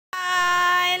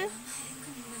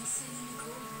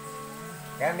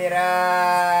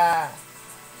Kamera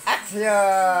action.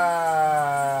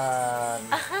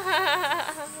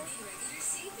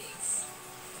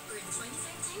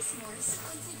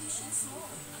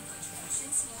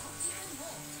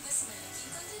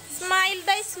 Smile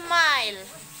day, smile.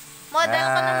 Model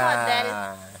ko na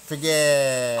model. Sige.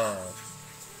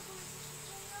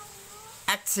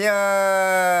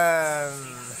 Action.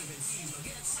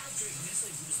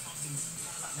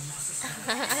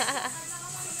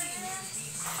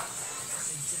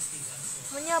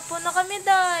 Manyapo na kami,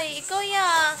 day. Ikaw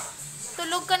ya.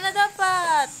 Tulog ka na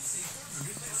dapat.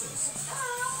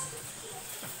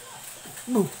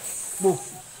 Bu.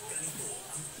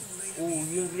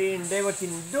 Yung rinday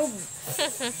matindog.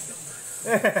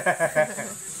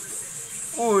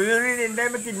 Yung rinday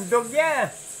matindog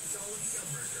ya.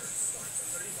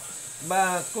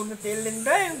 Ba, kung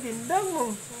natilinday yung tindang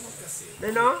mo.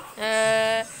 Ano?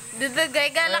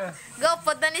 Dudugay galak.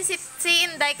 Gopod na ni si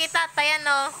Inday kay tatay,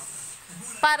 ano.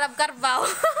 Parab karbaw.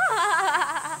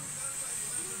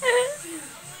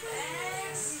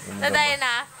 Naday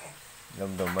na.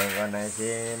 Dumduman ka na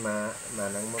si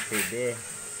manang mo pwede.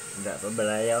 Hindi pa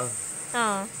balayaw.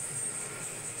 Oo.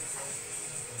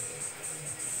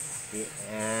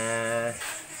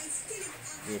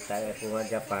 Kita ya po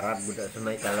nga parab budak sa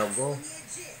may kalogo.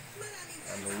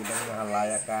 Ano gidang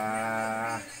mahalaya ka.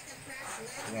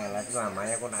 Ngalat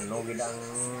mamaya kung ano gidang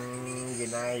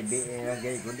ginaibi nga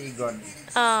gay good-igod.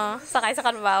 Sakay sa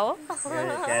karbaw.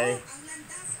 Kay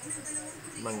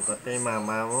mangkot ni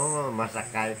mama mo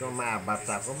masakay ko maabat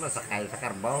ako masakay sa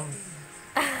karbaw.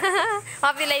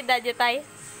 Mapilay dadyo tay.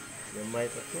 Gamay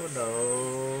pa to daw.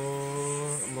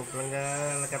 Mo lang nga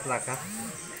lakat-lakat.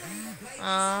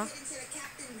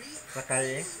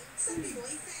 Sakay eh.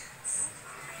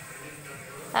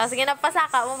 Tapos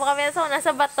ginapasaka mo pa kami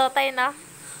nasa bato tayo na.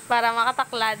 Para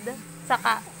makataklad.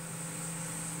 Saka.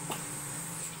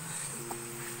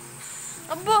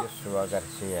 Abo! Joshua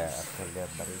Garcia at Julia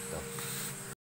Barito.